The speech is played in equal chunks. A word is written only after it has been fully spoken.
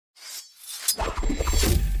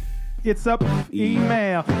It's up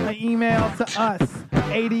email. An email to us.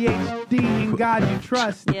 ADHD in God you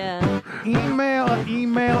trust. Yeah. Email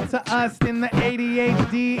to us in the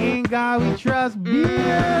ADHD in God we trust.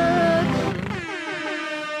 Yeah.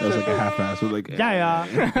 That was like a half-ass. Like, Yeah.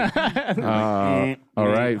 All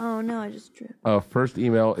right. Oh no, I just tripped. First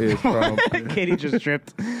email is from... Katie just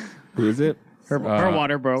tripped. Who is it? Her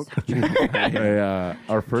water broke.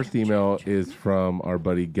 Our first email is from our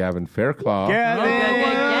buddy Gavin Fairclough. Gavin.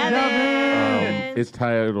 It's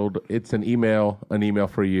titled, It's an email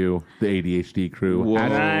for you, the ADHD crew. Whoa.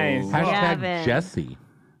 Nice. Hashtag Gavin. Jesse.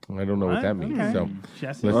 I don't know what that means. Okay. So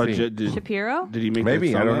Jesse. let's see. Shapiro? Did he make Maybe,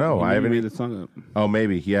 that song I don't know. Up? I haven't made the song up. Oh,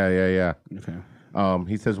 maybe. Yeah. Okay.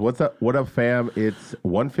 He says, What up, fam? It's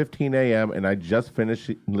 1:15 a.m. and I just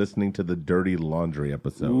finished listening to the Dirty Laundry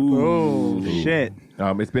episode. Oh, shit.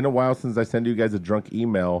 It's been a while since I sent you guys a drunk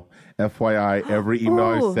email. FYI, every email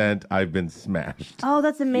I sent, I've been smashed. Oh,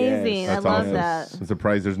 that's amazing. That's I love awesome. that. I'm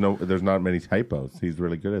surprised there's not many typos. He's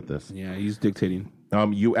really good at this. Yeah, he's dictating.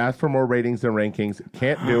 You asked for more ratings and rankings.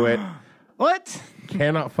 Can't do it. What?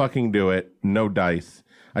 Cannot fucking do it. No dice.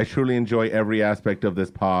 I truly enjoy every aspect of this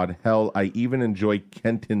pod. Hell, I even enjoy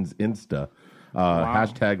Kenton's Insta.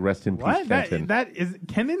 Hashtag rest in peace, What? Kenton. That is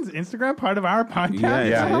Kenton's Instagram part of our podcast?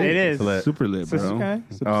 Yeah, It is. It's lit. Super lit, bro. Okay.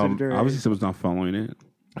 Obviously, someone's not following it.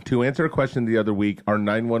 To answer a question the other week, our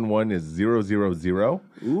 911 is 000.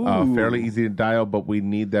 Fairly easy to dial, but we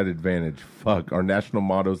need that advantage. Fuck, our national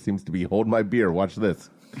motto seems to be hold my beer. Watch this.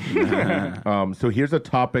 So here's a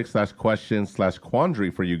topic / question / quandary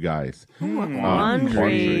for you guys.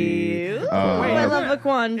 Quandary. Ooh, I love a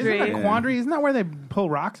quandary. Isn't a quandary? Isn't that where they pull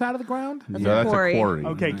rocks out of the ground? That's No, a that's quarry. a quarry.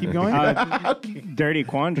 Okay, keep going. Dirty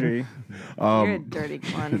quandary. You're a dirty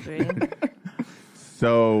quandary.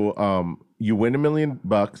 So you win $1 million.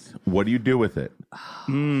 What do you do with it?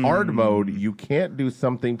 Hard mode, you can't do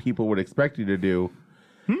something people would expect you to do.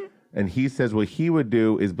 And he says what he would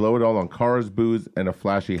do is blow it all on cars, booze, and a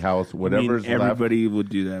flashy house. Whatever's left. Everybody would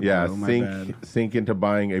do that. Yeah, bro. My bad. sink into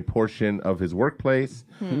buying a portion of his workplace.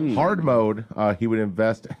 Hard mode, he would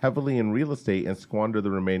invest heavily in real estate and squander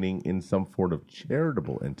the remaining in some sort of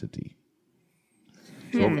charitable entity.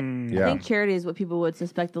 So, I think charity is what people would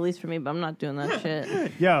suspect the least from me, but I'm not doing that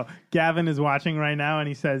shit. Yo, Gavin is watching right now, and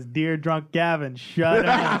he says, "Dear drunk Gavin, shut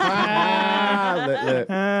up."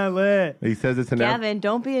 Lit. He says it's an Gavin,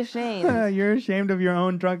 don't be ashamed. You're ashamed of your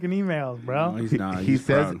own drunken emails, bro. No, he's not. He He's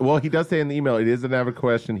says, proud. well, he does say in the email, it is an avid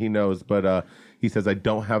question, he knows, but he says, I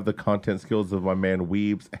don't have the content skills of my man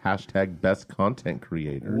Weebs, hashtag best content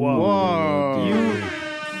creator. Whoa.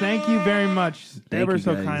 Thank you very much, ever you,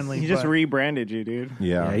 so guys. kindly. He just but rebranded you, dude.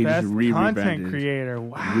 Yeah. he best just content rebranded. creator.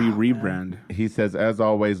 Wow. Rebrand. He says, as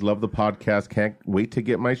always, love the podcast. Can't wait to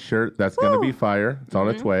get my shirt. That's going to be fire. It's on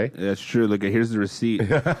its way. That's true. Look, here's the receipt.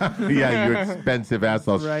 Yeah, you expensive ass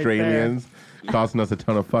Australians costing us a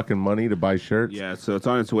ton of fucking money to buy shirts. Yeah, so it's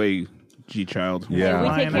on its way, G-Child. Yeah. we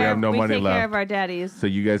Fine. take We care, have no we money take left. care of our daddies. So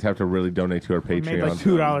you guys have to really donate to our We made Patreon. like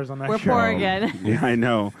 $2 on that We're show. poor again. Yeah, I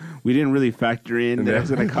know. We didn't really factor in that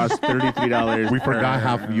it's going to cost $33. We forgot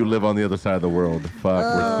half of you live on the other side of the world. Fuck,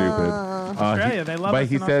 we're stupid. Australia, they love but us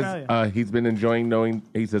he in says Australia. he's been enjoying knowing.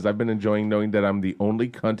 He says I've been enjoying knowing that I'm the only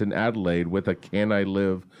cunt in Adelaide with a "Can I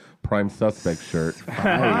Live" prime suspect shirt.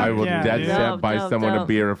 I will Yeah, dead dude. set buy Dope, someone a dope.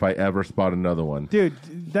 beer if I ever spot another one. Dude,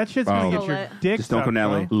 that shit's going to get your Lit. dick Just don't sucked, go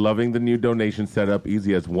Natalie. bro. Loving the new donation setup.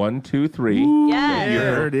 Easy as 1, 2, 3. Yes. You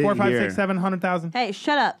heard it 4, 5, here. 6, 7, 100,000. Hey,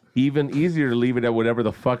 shut up. Even easier to leave it at whatever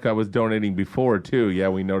the fuck I was donating before too. Yeah,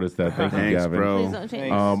 we noticed that. Thank you, Thanks, Gavin. bro. Please don't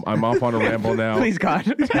change. I'm off on a ramble now. Please, God.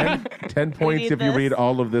 10 points need if you this. read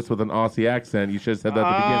all of this with an Aussie accent. You should have said that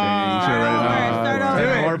at the beginning. You should have read it. Start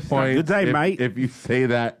over. 10 more points Good day, if, mate. if you say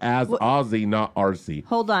that as Aussie, not Arcy.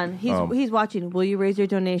 Hold on. He's watching. Will you raise your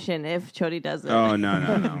donation if Chody does it? Oh,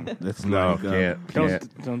 no. That's No, not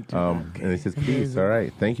can't. Don't do And he says, peace. All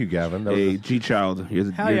right. Thank you, Gavin. That Hey, was G-Child.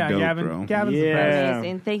 You're Hell yeah, dope, Gavin. bro. Gavin's Yeah. the best.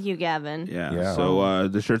 Amazing. Thank you, Gavin. Yeah. So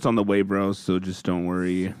the shirt's on the way, bro. So just don't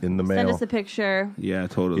worry. in the mail. Send us a picture. Yeah,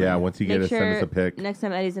 totally. Yeah, once you get Make it, send sure us a pic. next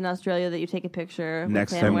time Eddie's in Australia that you take a picture.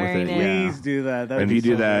 Next with him time with wearing it, it. yeah. Please do that. That'd If be you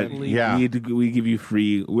do so that, good. Yeah. we give you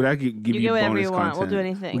free. We'd actually give You you get whatever bonus you want. content. We'll do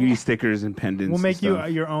anything. We'll give you stickers and pendants. We'll make and you stuff.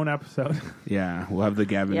 your own episode. Yeah, we'll have the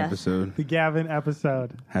Gavin Yeah. episode. The Gavin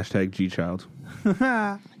episode. Hashtag G-Child.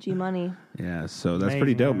 G Money. Yeah, so that's Amazing,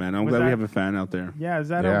 pretty dope, man. man. I'm Was glad that- we have a fan out there. Yeah, is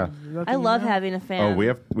that Yeah. is that I the love email? having a fan. Oh,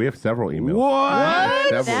 we have several emails. What?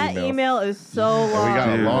 Several that emails. email is so long. We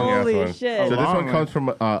got a long Holy ass one. shit. So this long one one. comes from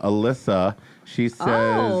Alyssa. She says,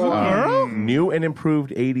 Oh. new and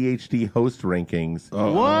improved ADHD host rankings.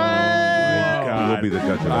 Oh, what? God. We'll be the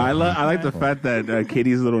judge of that. I like the fact that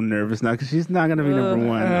Katie's a little nervous now because she's not going to be number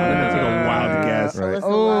one. I'm going to take a wild guess. Alyssa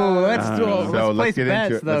Oh, Lau. let's do it. So Let's place get into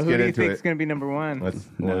bets, it. though. Let's Who get do you into think is it. going to be number one? I think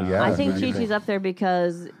what do you Chi-Chi's up there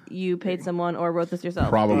because you paid someone or wrote this yourself.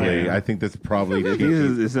 Probably. Yeah. I think this probably.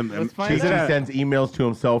 Jesus, Let's find Chi-Chi out. sends emails to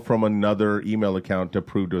himself from another email account to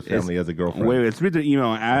prove to his family as a girlfriend. Wait, let's read the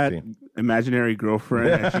email at see.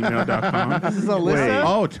 imaginarygirlfriend@gmail.com. This is Alyssa?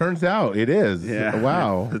 Oh, turns out it is. Yeah.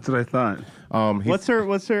 Wow. That's what I thought. What's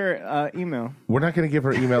her email? We're not going to give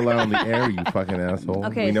her email out on the air, you fucking asshole.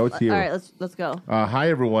 Okay, We know it's you. All right, let's go. Hi,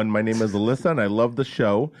 everyone. My name is Alyssa, and I love the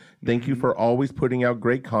show. Thank you for always putting out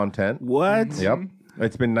great content. What? Yep.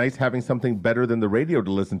 It's been nice having something better than the radio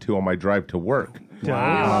to listen to on my drive to work. You're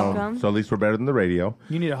welcome. So at least we're better than the radio.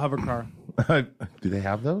 You need a hover car. Do they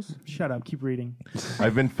have those? Shut up. Keep reading.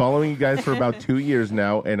 I've been following you guys for about 2 years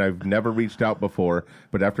now, and I've never reached out before.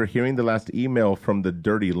 But after hearing the last email from the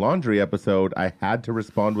Dirty Laundry episode, I had to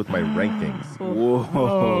respond with my rankings. Whoa.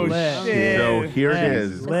 Oh, lit. shit. So here it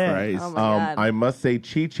is. Lit. Christ. Oh my God. I must say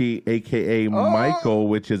Chi-Chi, a.k.a. Michael,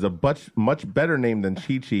 which is a much better name than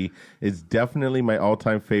Chi-Chi, is definitely my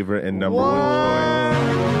all-time favorite and number one choice.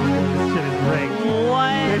 This shit is rigged.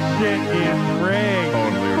 What? This shit is rigged.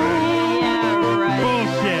 Totally right. Yeah, right.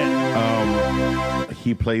 Bullshit.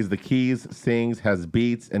 He plays the keys, sings, has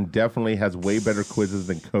beats, and definitely has way better quizzes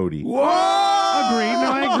than Cody. Agreed.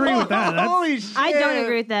 No, I agree with that. That's, Holy shit. I don't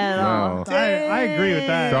agree with that at all. Wow. I agree with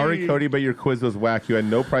that. Sorry, Cody, but your quiz was whack. You had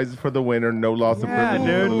no prizes for the winner, no loss of Yeah, privilege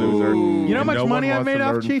for the dude. loser. You know how and much no money one I wants made to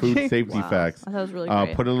off learn Chi-Chi? food safety Wow. facts. I thought it was really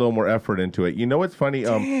great. Put a little more effort into it. You know what's funny?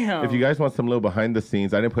 Damn. If you guys want some little behind the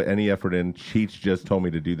scenes, I didn't put any effort in. Cheech just told me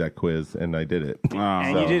to do that quiz, and I did it.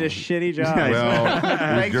 And you did a shitty job. Well,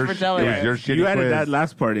 Thanks for telling it was us. your shitty You added quiz. that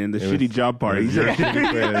last part in, the It shitty was- job part. It was your shitty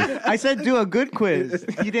quiz. I said do a good quiz.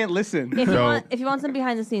 You didn't listen. If you want some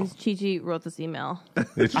behind the scenes, Chi-Chi wrote this email.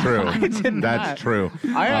 It's true. did not. That's true.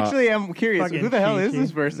 I actually am curious. fucking Who the hell is Chi-Chi.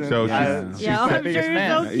 this person? So she's- Yeah, my I'm sure biggest you're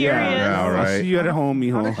fan. so curious. Yeah, I'll right. see you at home,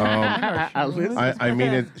 mijo. I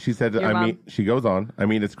mean, she said, Your I mom. mean, she goes on. I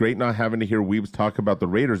mean, it's great not having to hear Weebs talk about the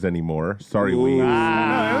Raiders anymore. Sorry, Ooh. Weebs.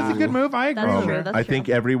 No, it was a good move. I agree. That's true. That's I true. think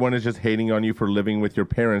everyone is just hating on you for living with your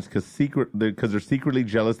parents because they're secretly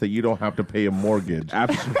jealous that you don't have to pay a mortgage.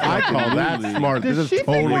 Absolutely. I call that smart. Does This she is think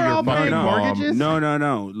totally we're your all fucking paying mom. mortgages?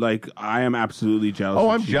 No. Like, I am absolutely jealous. Oh,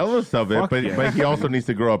 of I'm Cheech. jealous of it, Fuck but yeah. but he also needs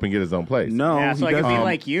to grow up and get his own place. No, Yeah, so I he can be doesn't.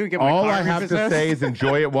 like you. Get my All car I have to repossessed? say is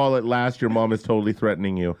enjoy it while it lasts. Your mom is totally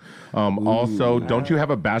threatening you. Also, don't you have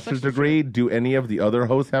a bachelor's degree? Do any of the other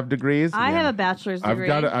hosts have degrees? I have a bachelor's degree.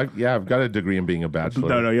 I've got a degree in being a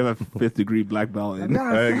bachelor. No, you have a 5th degree black belt in.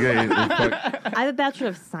 Okay, I have a Bachelor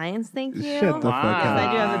of Science, thank you. Shut the fuck Wow. up.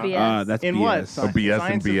 I do have a BS. That's In BS. what? A BS and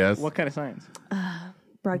Science of- BS. What kind of science?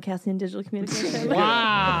 Broadcasting and Digital Communication.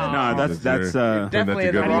 Wow. No, that's That's Definitely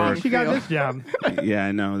a good in the How do you wrong think she got field. this job? yeah,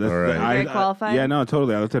 I know. That's All right. Very qualified. Yeah, no,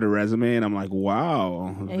 totally. I looked at her resume and I'm like,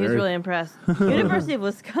 wow. Yeah, he was really impressed. University of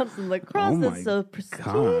Wisconsin lacrosse Oh my is so prestigious.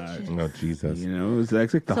 God. Oh, Jesus. You know, it's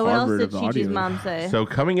like the So what else Harvard did of Chi-Chi's audio. mom say? So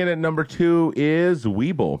coming in at number 2 is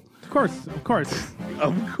Weeble. Of course. Of course.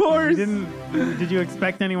 Did you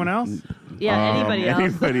expect anyone else? Yeah, anybody else?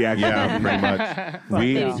 Anybody actually. Yeah, pretty much.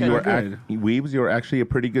 Weebs, you. you are actually a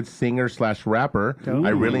pretty good singer/rapper. I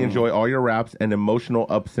really enjoy all your raps and emotional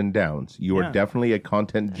ups and downs. You are Yeah. definitely a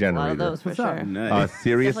content A lot generator. of those for What's up? sure. Nice.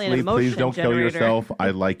 Seriously, Definitely an please emotion don't kill generator. yourself. I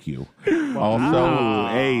like you. Also, Oh,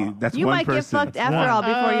 hey, that's You one might person. get fucked after all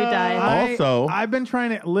before you die. Also- I've been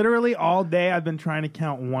trying to literally all day. I've been trying to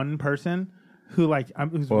count one person who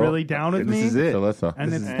who's Well, really down with This me. is it. Alyssa. And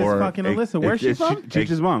This it's is this for fucking a- Alyssa. Where's she It's from?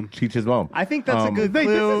 Cheech's mom. Cheech's mom. I think that's a good Wait,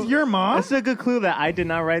 clue. this is your mom? That's a good clue that I did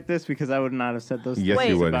not write this because I would not have said those Yes, Wait,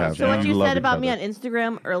 you would about have. So what you love said each about me on other.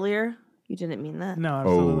 Instagram earlier, you didn't mean that. No,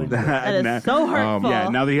 absolutely. not. That is so hurtful. Yeah,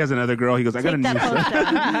 now that he has another girl, he goes, I got a Take new that post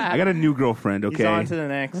down. I got a new girlfriend, He's okay? on to the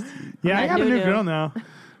next. Yeah, I got a new New-new. girl now.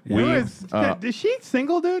 Weebs, Is she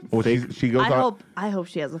single, dude? well, she goes on. I hope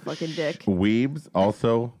she has a fucking dick. Weebs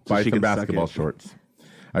also buy she some can suck basketball it. shorts.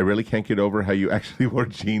 I really can't get over how you actually wore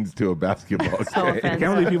jeans to a basketball So game. I can't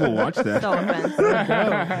offensive. believe people watch that. So offensive.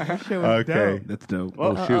 That shit was Okay. dope. That's dope.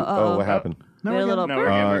 Oh, shoot. Oh, what happened? No, Did a again. little No, we're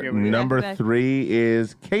good, we're good, we're good. Number Back. 3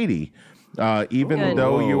 is Katie. Even Good.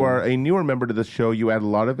 though you Whoa. are a newer member to the show, you add a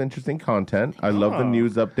lot of interesting content. I love the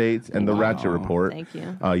news updates and the Ratchet Report. Thank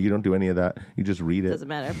you. You don't do any of that. You just read it. Doesn't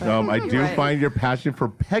matter, but I you're do right. find your passion for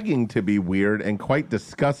pegging to be weird and quite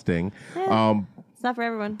disgusting. It's not for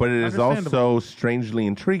everyone. But it is Understandable. also strangely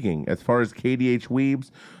intriguing. As far as KDH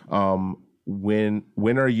Weebs,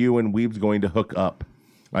 when are you and Weebs going to hook up?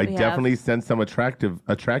 I We definitely have. sense some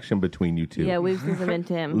attraction between you two. Yeah, we've seen some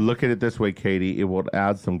into him. Look at it this way, Katie. It will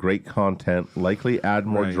add some great content, likely add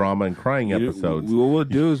more Right. drama and crying episodes. What we'll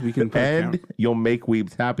do is we can put a And you'll make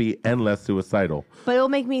weebs happy and less suicidal. But it'll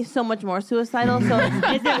make me so much more suicidal, so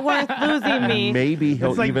is it worth losing me? Maybe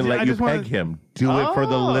he'll It's like, even I let you just wanna- peg him. Do it for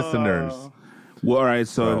the listeners. Well, all right.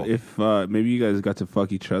 So Oh. if maybe you guys got to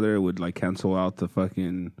fuck each other, it would like cancel out the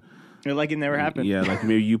fucking Like it never happened. yeah. Like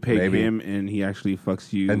maybe you pay Maybe. him and he actually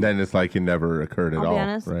fucks you. And then it's like it never occurred at I'll all, be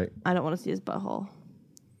honest. right? I don't want to see his butthole.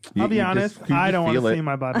 You- I'll be you honest. just- you I just don't want feel to it. see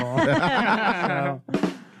my butthole.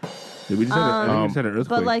 So, we just had, I think we just had an earthquake.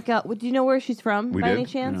 But like, do you know where she's from We by did? any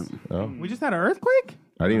chance? Oh, we just had an earthquake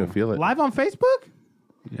I didn't even feel it. live on Facebook.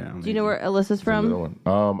 yeah. Do you know where Alyssa's The little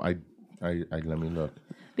from? one. I let me look.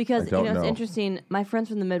 Because I don't it's know. interesting. My friends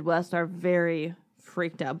from the Midwest are very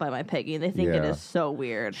freaked out by my pegging. They think it Yeah. is so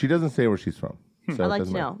weird. She doesn't say where she's from. So I'd it like to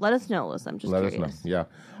doesn't know. matter. Let us know, Alyssa. I'm just Let curious. us know. Yeah.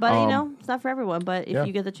 But it's not for everyone. But if yeah.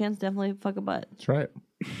 you get the chance, definitely fuck a butt. That's right.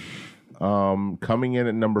 Coming in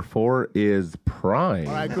at number 4 is Prime.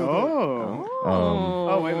 Oh.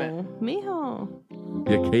 Oh, wait a minute. Mijo.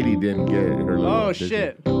 Yeah, Katie didn't get her. Little, Oh, did she?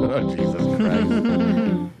 shit. Oh, Jesus Christ.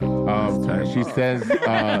 She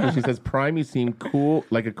says, Prime, you seem cool,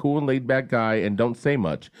 like a cool and laid back guy, and don't say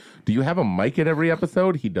much. Do you have a mic at every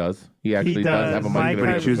episode? He does. He actually does have a mic Mike at But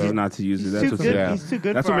every he chooses episode. not to use it. He's That's too what's good. yeah. He's too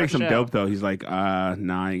good That's for what our makes him show. dope, though. He's like, nah,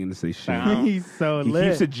 I ain't gonna say shit. He's so He lit.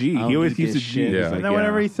 keeps a G. I'll He always do keeps a this G. shit. He's Yeah. like, and then yeah.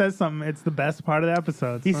 whenever he says something, it's the best part of the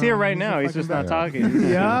episode. He's So here right a now. He's fucking just not best. talking.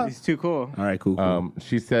 Yeah. He's too cool. All right, cool.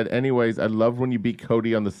 She said, anyways, I love when you beat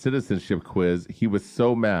Cody on the citizenship quiz. He was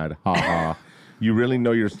so mad. Ha ha. You really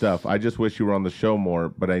know your stuff. I just wish you were on the show more,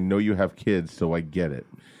 but I know you have kids, so I get it.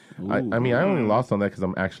 I mean, I only lost on that because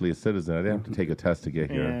I'm actually a citizen. I didn't have to take a test to get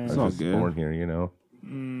here. Yeah. I It's was all just good. born here, you know?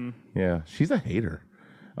 Yeah, she's a hater.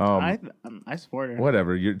 I support her.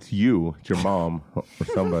 Whatever. It's you. It's your mom or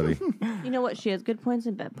somebody. You know what? She has good points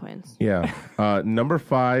and bad points. Yeah. Number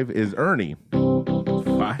 5 is Ernie.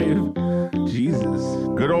 5. Jesus.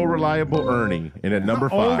 Good old reliable Ernie. And at number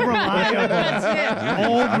 5. Old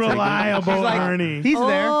reliable. Old reliable Ernie. He's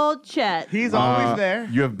there. Old Chet. He's always there.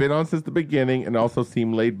 You have been on since the beginning and also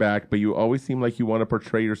seem laid back, but you always seem like you want to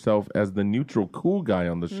portray yourself as the neutral, cool guy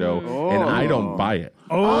on the show, and I don't buy it.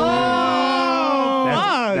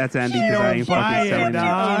 That's Andy because I ain't buy fucking it, selling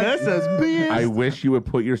dog. you. That's us, bitch. I wish you would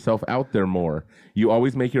put yourself out there more. You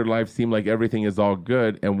always make your life seem like everything is all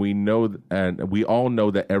good, and we all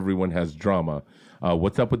know that everyone has drama.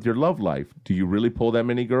 What's up with your love life? Do you really pull that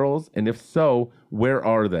many girls? And if so, where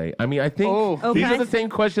are they? I mean, I think these Okay. are the same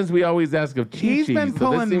questions we always ask of Chi-Chi. He's been so this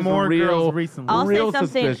pulling seems more real, girls recently. I'll real say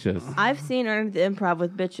something. suspicious. I've seen her at the improv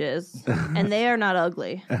with bitches, and they are not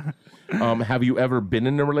ugly. Have you ever been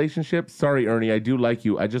in a relationship? Sorry, Ernie, I do like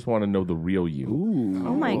you. I just want to know the real you.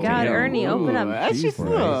 Oh my God, Ernie, open up. That's just a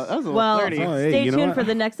little, that was a little Well, flirty. Oh, hey, stay you know tuned what? for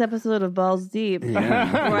the next episode of Balls Deep, where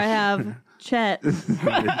I have Chet.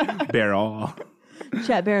 Bear all.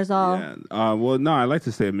 Chet bears all. Yeah. Well, no, I like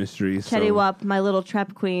to stay a mystery. Chetty so, Wop, my little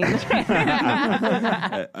trap queen. it's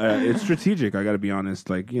strategic. I got to be honest.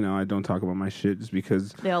 Like, you know, I don't talk about my shit just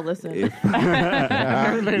because. They all listen. Yeah,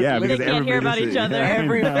 They because can't hear about everybody each other.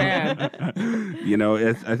 Every fan. You know,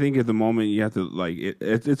 I think at the moment you have to like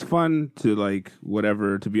it's fun to like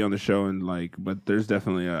whatever to be on the show and like, but there's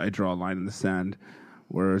definitely I draw a line in the sand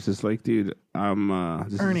where it's just like, dude,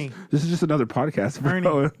 Ernie. This is just another podcast, bro.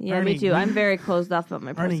 Ernie. Yeah, Ernie, me too. I'm very closed off about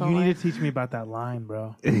my Ernie, personal you need life. to teach me about that line,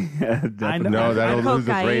 bro. Yeah, I know, No, that'll lose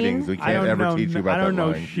us Cocaine? ratings. We I can't don't ever know. teach you about I don't that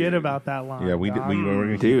know line. shit about that line. Yeah, we dog. were going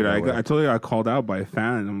to Dude, I told you I got called out by a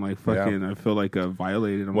fan. And I'm like, fucking, I feel like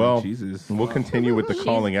violated. I'm Well, like, Jesus. we'll continue with the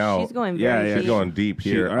calling out. She's going Yeah, very yeah, deep. She's going deep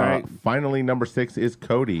here. All right. Finally, number 6 is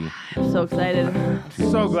Cody. I'm so excited.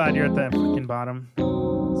 So glad you're at that freaking bottom.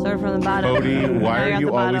 Started from the bottom. Cody, Now why you're are at you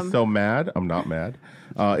the always bottom. so mad? I'm not mad.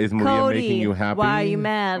 Is Maria Cody, making you happy? why are you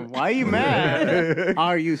mad? Why are you mad?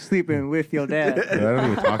 Are you sleeping with your dad? I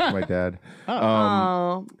don't even talk to my dad.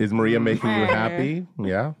 Oh, Is Maria making you happy?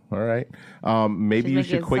 Yeah. All right. Maybe She's you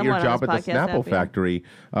should making quit your someone job on at this the podcast Snapple happy. factory.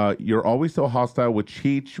 You're always so hostile with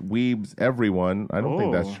Cheech, Weebs, everyone. I don't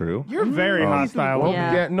think that's true. You're very hostile. Well,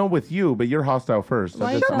 Yeah. yeah, no, with you, but you're hostile first.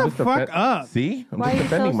 Why Shut the fuck up. See? I'm why are just you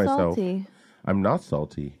so defending myself. salty? I'm not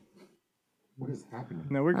salty.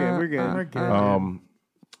 No, we're good. We're good. We're good.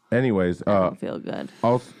 Anyways, I don't feel good.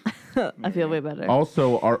 also, I feel way better.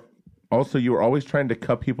 also, you are always trying to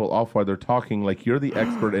cut people off while they're talking, like you're the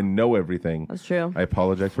expert and know everything. That's true. I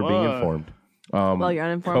apologize for being Fuck. informed. Well, you're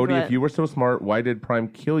uninformed. Cody, but if you were so smart, why did Prime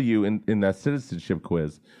kill you in that citizenship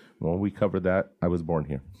quiz? Well, we covered that. I was born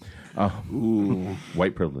here.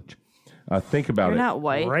 White privilege. Think about you're it. not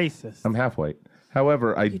white. Racist. I'm half white.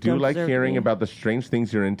 However, I do don't like deserve hearing me. about the strange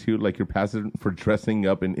things you're into, like your passion for dressing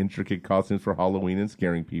up in intricate costumes for Halloween and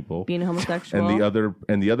scaring people. Being homosexual.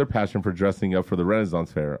 And the other passion for dressing up for the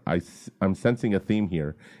Renaissance Fair. I'm sensing a theme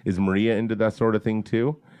here. Is Maria into that sort of thing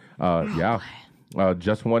too? Yeah.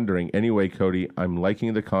 Just wondering. Anyway, Cody, I'm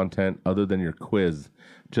liking the content other than your quiz.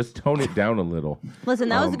 Just tone it down a little. Listen,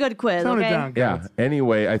 that was a good quiz, Tone okay? it down. Yeah.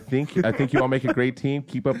 Anyway, I think you all make a great team.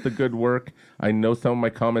 Keep up the good work. I know some of my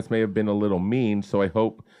comments may have been a little mean, so I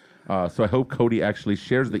hope Cody actually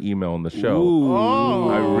shares the email in the show.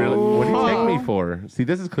 I really. What do you take me for? See,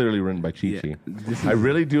 this is clearly written by Chi Chi. I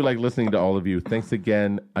really do like listening to all of you. Thanks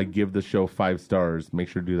again. I give the show 5 stars. Make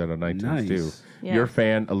sure to do that on iTunes Nice. too. Yes. Your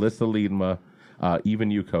fan, Alyssa Liedma. Even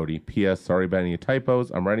you, Cody. P.S. Sorry about any typos.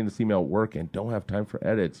 I'm writing this email at work and don't have time for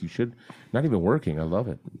edits. You should not even working. I love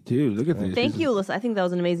it. Dude, look at this. Thank you, Alyssa. I think that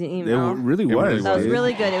was an amazing It email. really It was. really That was dude.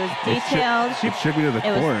 really good. It was detailed. It shook me to the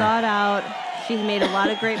It was core. thought out. She's made a lot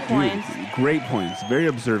of great points. Dude, great points. Very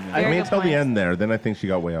observant. Very I mean, good until the points. end there, then I think she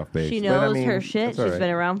got way off base. She But, knows I mean, her shit. that's all She's right. been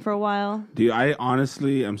around for a while. Dude, I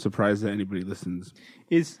honestly am surprised that anybody listens.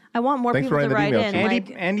 Is I want more Thanks for people to writing write that in. email,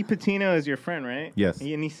 Andy Like, Andy Patino is your friend, right? Yes.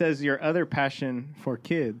 And he says your other passion for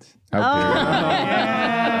kids. How dare you. How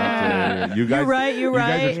dare you. You guys, You're right, you're you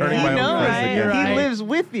guys right. are turning You my know, own friends right? against Right. He me. lives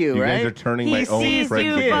with you, You right? guys are turning He my own sees friends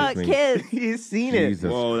you against fuck me. kids. He's seen it.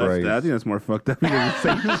 Jesus Whoa, Christ. I think that's more fucked up than the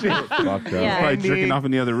same shit. Fucked up. Yeah. Probably Andy. jerking off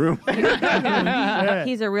in the other room.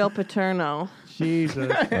 He's a real paterno.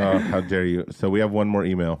 Jesus. Oh, how dare you. So we have one more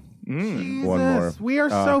email. One more. Jesus, we are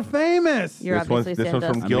so famous. You're This one's obviously from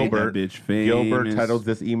Sandusky. I made Gilbert. that bitch famous. Gilbert titles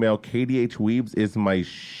this email, KDH Weebs is my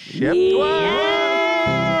ship.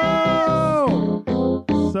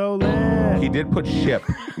 So lit. He did put ship,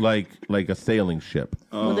 like a sailing ship,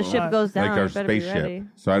 When the ship goes down, like our you better be spaceship. ready.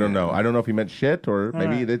 So I don't know. I don't know if he meant shit or right.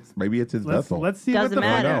 maybe it's his Let's vessel. see Doesn't what the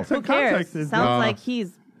matter. know. Who cares? context is. Sounds like he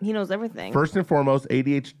knows everything. First and foremost,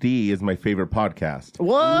 ADHD is my favorite podcast.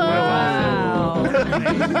 Wow.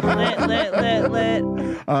 lit.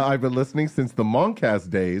 I've been listening since the Moncast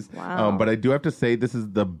days, Wow. but I do have to say this is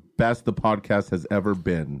the best the podcast has ever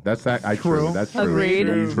been. That's true. That's true. Agreed.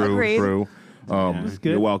 True. Agreed. True. It's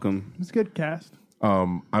good. You're welcome. It's a good cast.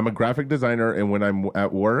 I'm a graphic designer, and when I'm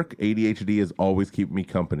at work, ADHD is always keeping me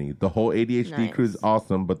company. The whole ADHD Nice. crew is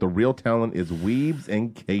awesome, but the real talent is Weebs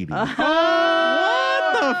and Katie.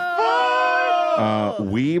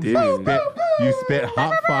 Weebs, you spit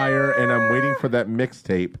hot fire, and I'm waiting for that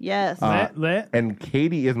mixtape. Yes. Lit. And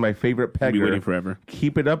Katie is my favorite I'll be pegger. waiting forever.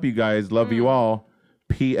 Keep it up, you guys. Love you all.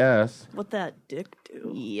 P.S. What that dick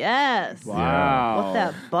do? Yes. Wow. What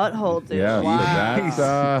that butthole do? Yeah,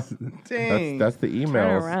 so Dang. that's the Turn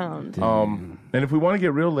emails. around. And if we want to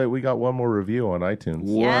get real lit, we got one more review on iTunes.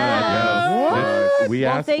 Yes. We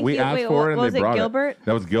Well, asked thank we you. asked Wait, for it, and was they it brought Gilbert? it.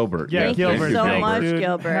 That was Gilbert. Yeah, Thank you Gilbert. so thanks, much, dude.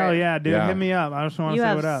 Gilbert. Hell yeah, dude. Yeah. Hit me up. I just want to You say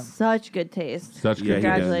have what up. such good taste. Such Yeah, good. he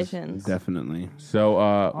does. Congratulations. Definitely. So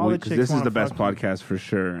All the 'Cause chicks this is wanna the best fuck you. podcast for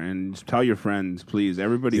sure. And just tell your friends, please.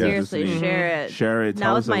 Everybody who's Seriously, listening, share it. Share it. Not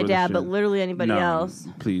Tell with us my over the dad, show. but literally anybody No, else.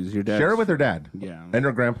 Please, your dad. share it with her dad. Yeah. And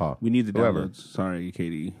her grandpa. We need the whoever. downloads. Sorry,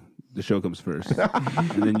 Katie. The show comes first,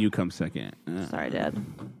 and then you come second. Sorry, Dad.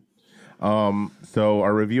 So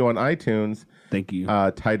our review on iTunes, Thank you.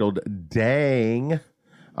 titled "Dang,"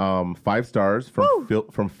 5 stars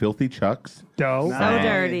from Filthy Chucks. Dope. So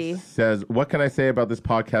dirty. Says, what can I say about this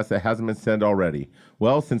podcast that hasn't been said already?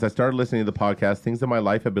 Well, since I started listening to the podcast, things in my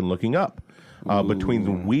life have been looking up. Between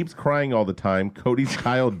the Weebs crying all the time, Cody's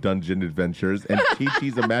child dungeon adventures, and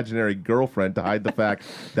Chi-Chi's imaginary girlfriend to hide the fact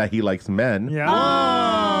that he likes men. Yeah.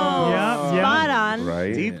 Oh, Yeah, yeah. spot on.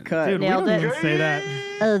 Right? Deep cut. Dude, Nailed we don't it. even say that.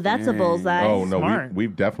 Oh, that's a bullseye. Oh, no, Smart.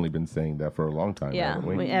 we've definitely been saying that for a long time. Yeah,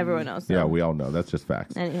 haven't we? everyone knows. So. Yeah, we all know. That's just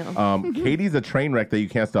facts. Anyhow. Katie's a train wreck that you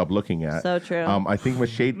can't stop looking at. So true. I think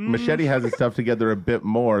Machete has his stuff together a bit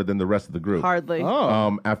more than the rest of the group. Hardly.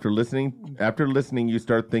 Oh. After listening, you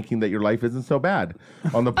start thinking that your life isn't so bad.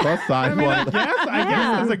 On the plus side, I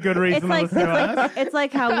guess that's a good reason It's to like, listen to us. it's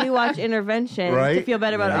like how we watch Intervention Right? to feel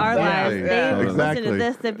better about our Exactly. lives. They Yeah. listen Exactly. to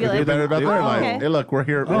this to be Feel like, better about their oh, life. okay. Hey, look, we're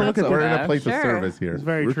here. that's so We're in a bad. place of Sure. service here. It's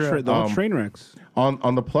very true. They're all train wrecks.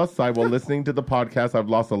 On the plus side, while listening to the podcast, I've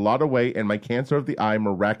lost a lot of weight, and my cancer of the eye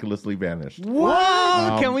miraculously vanished.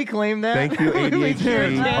 Whoa! Can we claim that? Thank you,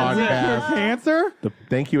 ADHD podcast. Cancer?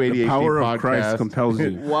 Thank you, ADHD The power podcast. of Christ compels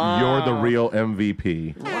you. Wow. You're the real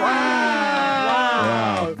MVP.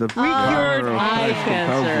 Wow. Yeah, The We cured eye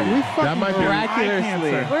cancer. We That might be-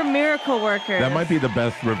 miraculously. We're miracle workers. That might be the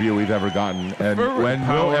best review we've ever gotten, and when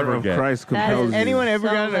power we'll ever of get. Christ That compels is you. Anyone ever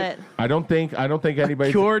so got a- lit. I don't think anybody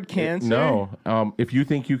Cured cancer? No. If you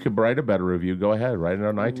think you could write a better review, go ahead. Write it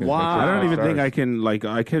on iTunes. Wow. I don't even think I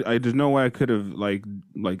I can there's no way I could have like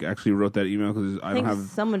actually wrote that email because I I don't think have.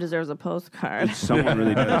 someone deserves a postcard. Someone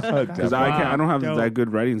really does because I don't have Dope. that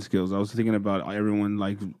good writing skills. I was thinking about everyone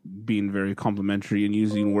like being very complimentary and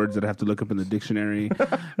using words that I have to look up in the dictionary.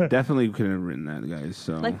 Definitely couldn't have written that, guys.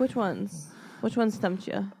 So Like which ones? Which one stumped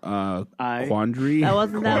you? quandary. That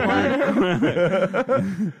wasn't that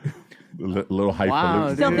one. little hyperloop.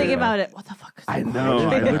 Wow, Still dude. thinking about it. What the fuck is that? I know.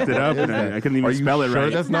 I looked it up and I couldn't Are even you spell it sure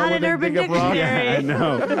right. that's Not not an what Urban they think of wrong? Dictionary. I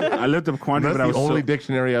know. I looked up quandary, That's but I the was only so,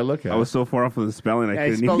 dictionary I look at. I was so far off of the spelling. I I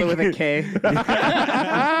couldn't spelled it even with a K.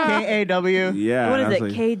 K-A-W. Yeah. What I is was it?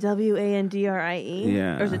 like, Kwandrie?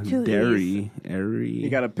 Yeah. Or is it two E's? Dairy. Airy. You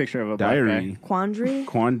got a picture of a black diary. Quandary?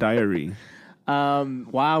 Quan diary. guy.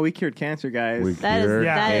 Wow, we cured cancer, guys. We That is cured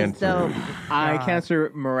that is cancer. dope. Eye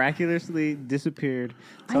cancer miraculously disappeared.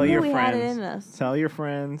 I Tell knew your we had it in friends. us. Tell your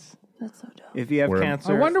friends. That's so dope. If you have We're-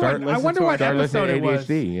 cancer, I wonder what- listen I wonder to what our Start listening to episode it was.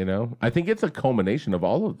 ADHD, you know? I think it's a culmination of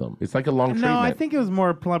all of them. It's like a long treatment. No, I think it was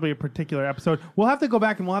more probably a particular episode. We'll have to go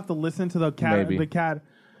back and we'll have to listen to the cat. Maybe. The cat.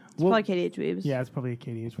 It's probably KDH Weebs. Yeah, it's probably a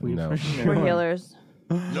KDH weave No. for sure. We're healers.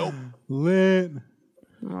 Lit.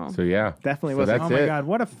 So, yeah. Definitely so wasn't. that's Oh my it. god,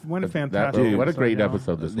 what a fantastic! What a episode, great y'all.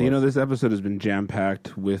 episode this was. You know, this episode has been jam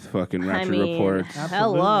packed with fucking I Ratchet mean, reports.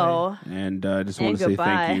 hello. And I just And want to say goodbye.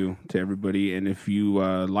 thank you to everybody. And if you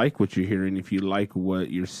like what you're hearing, if you like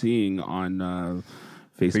what you're seeing on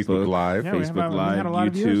Facebook, Facebook Live. Yeah, we Facebook we had a Live, lot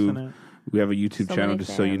of viewers YouTube. tonight. We have a YouTube So channel, many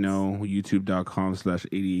just so you fans. know,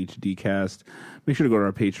 youtube.com/ADHDcast. Make sure to go to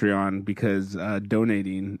our Patreon because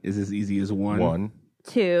donating is as easy as 1,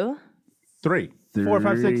 2. 3. 4,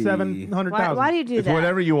 5, 6, 3. 700,000. Why do you do It's that?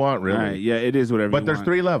 whatever you want, really. All right, yeah, it is whatever. But you there's want.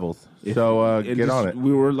 3 levels. So And get just- on it.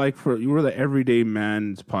 We were like you were the everyday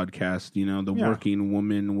man's podcast, you know, the Yeah. working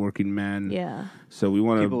woman, working man. Yeah. So we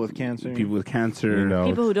want People with cancer. people with cancer. You know,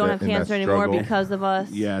 People who don't that- have in that cancer anymore struggle. because of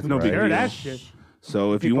us. Yeah, it's no Right. big Heard deal. that shit.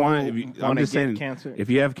 So if you People want, I'm wanna just get saying, cancer. if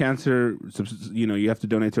you have cancer, you know, you have to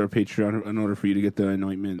donate to our Patreon in order for you to get the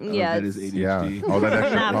anointment. Yeah, that is it's- ADHD. Yeah, all that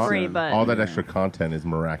extra Not free, but- all that extra content is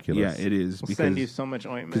miraculous. Yeah, it is We'll send you because so much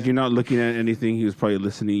ointment. because you're not looking at anything. He was probably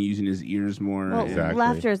listening, using his ears more. Well, Exactly.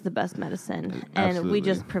 laughter is the best medicine, and Absolutely. we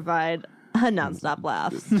just provide nonstop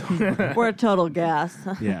laughs. We're a total gas.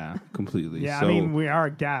 Yeah, completely. Yeah, so I mean, we are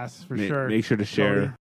a gas for sure. Make sure to share. Totally.